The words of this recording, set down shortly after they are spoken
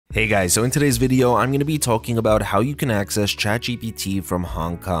Hey guys, so in today's video, I'm going to be talking about how you can access ChatGPT from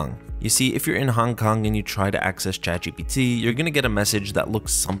Hong Kong. You see, if you're in Hong Kong and you try to access ChatGPT, you're going to get a message that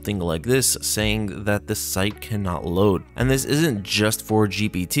looks something like this, saying that the site cannot load. And this isn't just for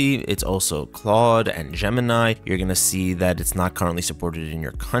GPT, it's also Claude and Gemini. You're going to see that it's not currently supported in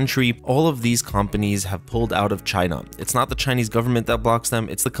your country. All of these companies have pulled out of China. It's not the Chinese government that blocks them,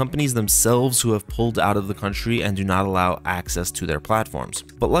 it's the companies themselves who have pulled out of the country and do not allow access to their platforms.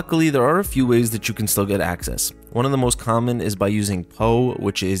 But luckily, there are a few ways that you can still get access. One of the most common is by using Poe,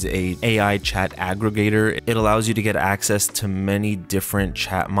 which is a AI chat aggregator. It allows you to get access to many different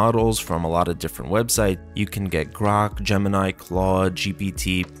chat models from a lot of different websites. You can get Grok, Gemini, Claude,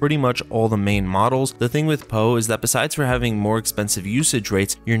 GPT, pretty much all the main models. The thing with Poe is that besides for having more expensive usage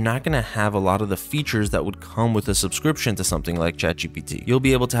rates, you're not going to have a lot of the features that would come with a subscription to something like ChatGPT. You'll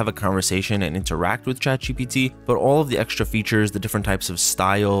be able to have a conversation and interact with ChatGPT, but all of the extra features, the different types of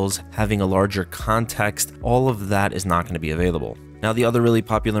styles, having a larger context, all of that is not going to be available. Now, the other really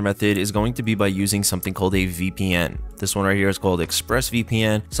popular method is going to be by using something called a VPN. This one right here is called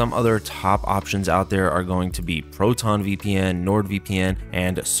ExpressVPN. Some other top options out there are going to be Proton VPN, NordVPN,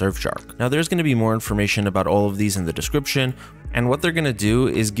 and Surfshark. Now, there's going to be more information about all of these in the description. And what they're going to do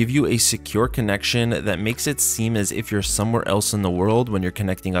is give you a secure connection that makes it seem as if you're somewhere else in the world when you're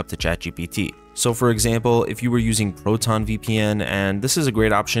connecting up to ChatGPT. So for example, if you were using Proton VPN, and this is a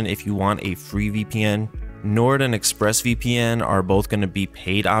great option if you want a free VPN, Nord and ExpressVPN are both going to be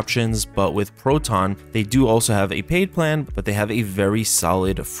paid options, but with Proton, they do also have a paid plan, but they have a very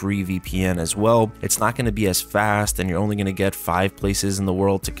solid free VPN as well. It's not going to be as fast, and you're only going to get 5 places in the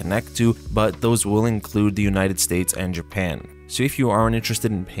world to connect to, but those will include the United States and Japan. So if you aren't interested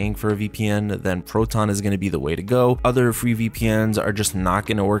in paying for a VPN, then Proton is going to be the way to go. Other free VPNs are just not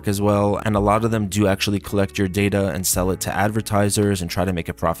going to work as well, and a lot of them do actually collect your data and sell it to advertisers and try to make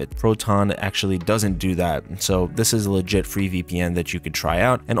a profit. Proton actually doesn't do that. So this is a legit free VPN that you could try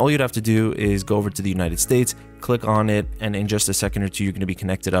out, and all you'd have to do is go over to the United States, click on it, and in just a second or two, you're going to be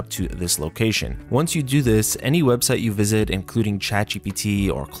connected up to this location. Once you do this, any website you visit, including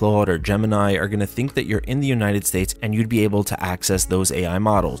ChatGPT or Claude or Gemini, are going to think that you're in the United States and you'd be able to access those AI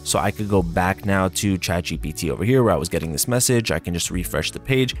models. So I could go back now to ChatGPT over here where I was getting this message. I can just refresh the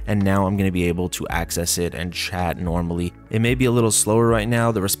page, and now I'm going to be able to access it and chat normally. It may be a little slower right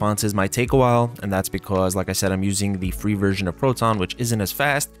now. The responses might take a while, and that's because, like I said, I'm using the free version of Proton, which isn't as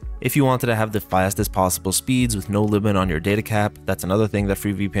fast. If you wanted to have the fastest possible speeds with no limit on your data cap, that's another thing that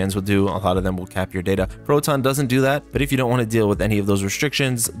free VPNs will do. A lot of them will cap your data. Proton doesn't do that, but if you don't want to deal with any of those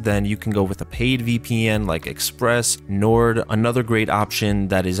restrictions, then you can go with a paid VPN like Express, Nord. Another great option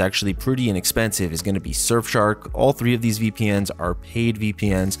that is actually pretty inexpensive is going to be Surfshark. All 3 of these VPNs are paid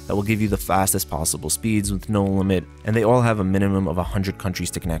VPNs that will give you the fastest possible speeds with no limit, and they all have a minimum of 100 countries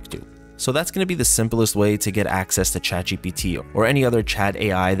to connect to. So that's going to be the simplest way to get access to ChatGPT or any other chat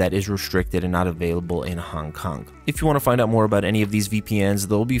AI that is restricted and not available in Hong Kong. If you want to find out more about any of these VPNs,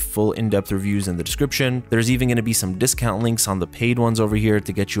 there will be full in-depth reviews in the description. There's even going to be some discount links on the paid ones over here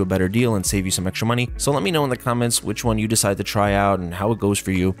to get you a better deal and save you some extra money. So let me know in the comments which one you decide to try out and how it goes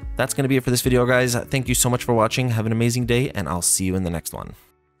for you. That's going to be it for this video, guys. Thank you so much for watching. Have an amazing day, and I'll see you in the next one.